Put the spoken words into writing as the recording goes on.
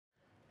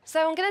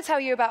So I'm going to tell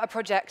you about a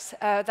project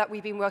that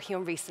we've been working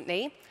on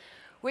recently,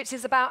 which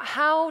is about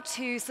how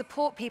to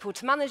support people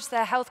to manage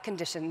their health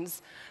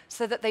conditions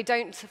so that they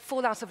don't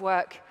fall out of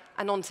work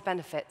and onto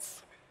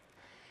benefits.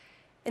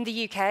 In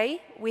the UK,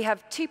 we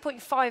have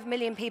 2.5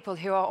 million people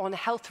who are on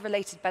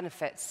health-related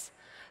benefits.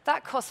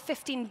 That costs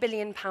 £15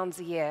 billion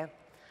a year.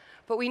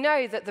 But we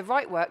know that the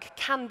right work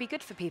can be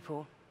good for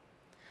people.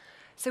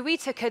 So we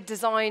took a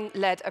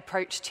design-led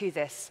approach to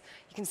this.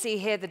 You can see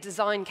here the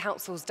Design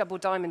Council's Double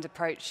Diamond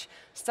approach.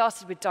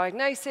 Started with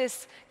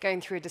diagnosis,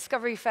 going through a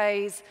discovery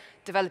phase,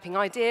 developing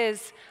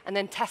ideas, and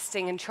then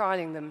testing and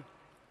trialing them.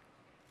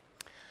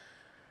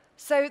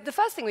 So the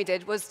first thing we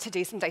did was to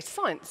do some data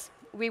science.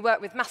 We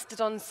worked with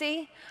Mastodon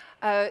C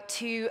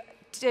to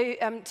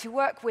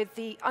work with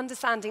the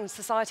Understanding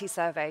Society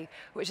Survey,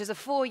 which is a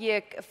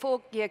four-year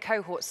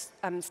cohort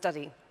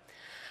study.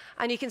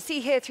 And you can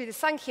see here through the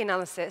Sankey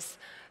analysis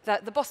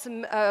that the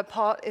bottom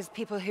part is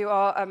people who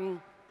are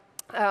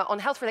on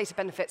health-related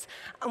benefits.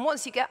 And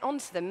once you get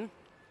onto them,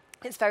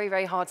 it's very,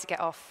 very hard to get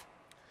off.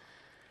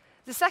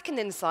 The second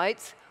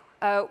insight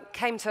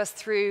came to us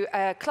through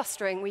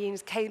clustering. We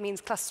used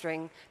k-means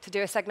clustering to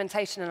do a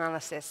segmentation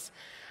analysis.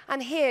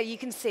 And here you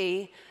can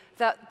see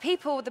that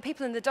the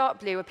people in the dark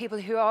blue are people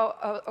who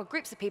are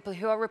groups of people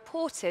who are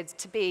reported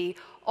to be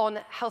on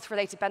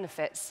health-related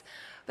benefits.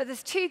 But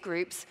there's two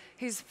groups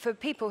for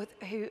people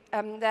who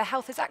their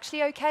health is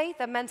actually OK,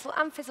 their mental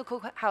and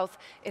physical health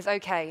is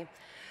OK.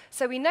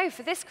 So we know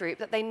for this group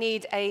that they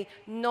need a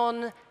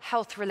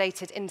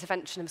non-health-related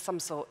intervention of some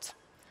sort.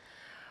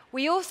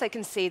 We also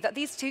can see that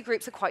these two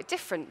groups are quite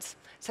different.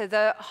 So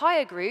the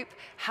higher group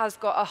has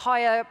got a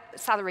higher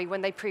salary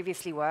when they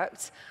previously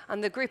worked,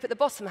 and the group at the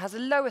bottom has a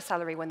lower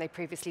salary when they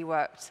previously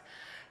worked.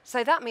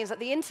 So that means that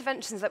the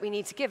interventions that we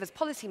need to give as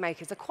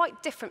policymakers are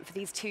quite different for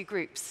these two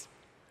groups.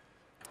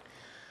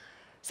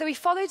 So we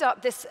followed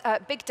up this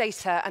big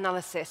data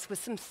analysis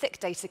with some thick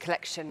data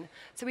collection.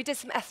 So we did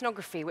some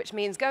ethnography, which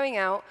means going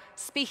out,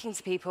 speaking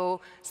to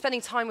people,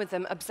 spending time with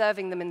them,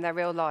 observing them in their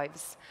real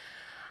lives.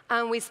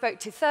 And we spoke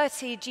to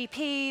 30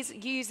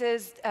 GPs,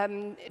 users,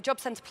 Job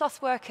Centre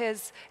Plus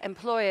workers,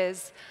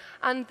 employers,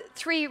 and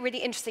three really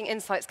interesting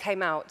insights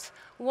came out.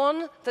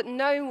 One, that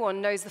no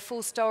one knows the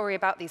full story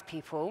about these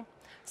people,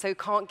 so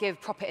can't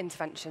give proper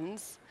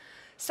interventions.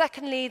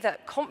 Secondly,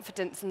 that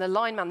confidence in the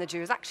line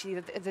manager is actually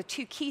the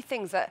two key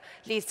things that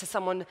leads to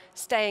someone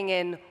staying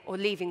in or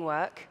leaving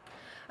work.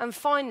 And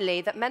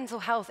finally, that mental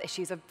health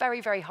issues are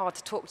very, very hard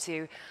to talk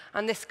to.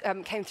 And this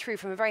came through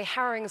from a very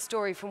harrowing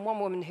story from one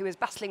woman who was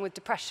battling with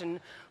depression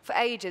for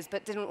ages,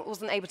 but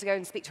wasn't able to go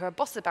and speak to her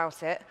boss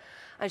about it.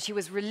 And she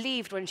was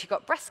relieved when she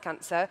got breast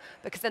cancer,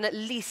 because then at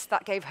least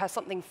that gave her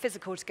something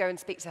physical to go and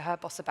speak to her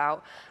boss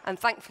about. And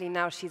thankfully,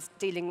 now she's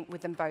dealing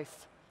with them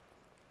both.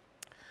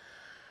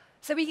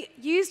 So we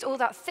used all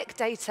that thick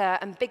data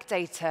and big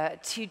data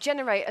to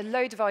generate a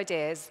load of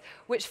ideas,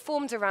 which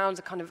formed around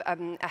a kind of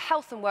a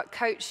health and work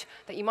coach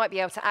that you might be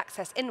able to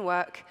access in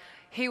work,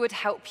 who would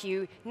help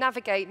you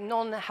navigate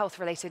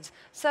non-health-related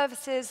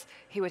services,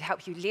 who would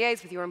help you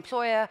liaise with your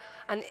employer,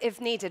 and if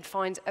needed,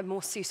 find a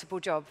more suitable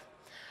job.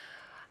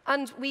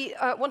 And we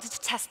wanted to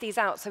test these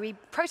out, so we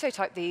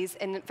prototyped these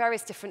in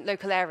various different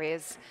local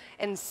areas.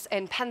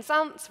 In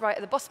Penzance, right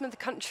at the bottom of the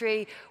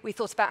country, we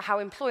thought about how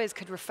employers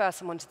could refer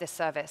someone to this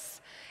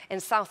service. In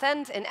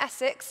Southend, in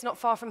Essex, not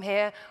far from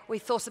here, we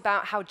thought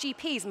about how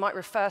GPs might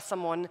refer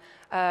someone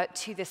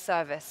to this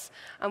service.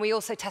 And we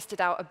also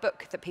tested out a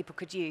book that people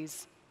could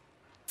use.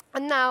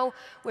 And now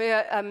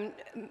we're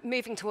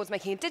moving towards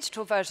making a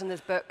digital version of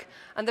this book,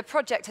 and the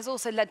project has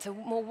also led to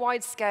more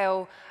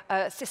wide-scale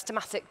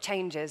systematic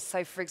changes.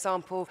 So, for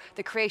example,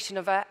 the creation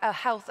of a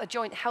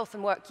joint health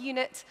and work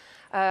unit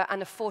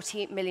and a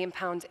 £40 million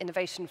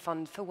innovation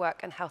fund for work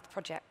and health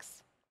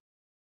projects.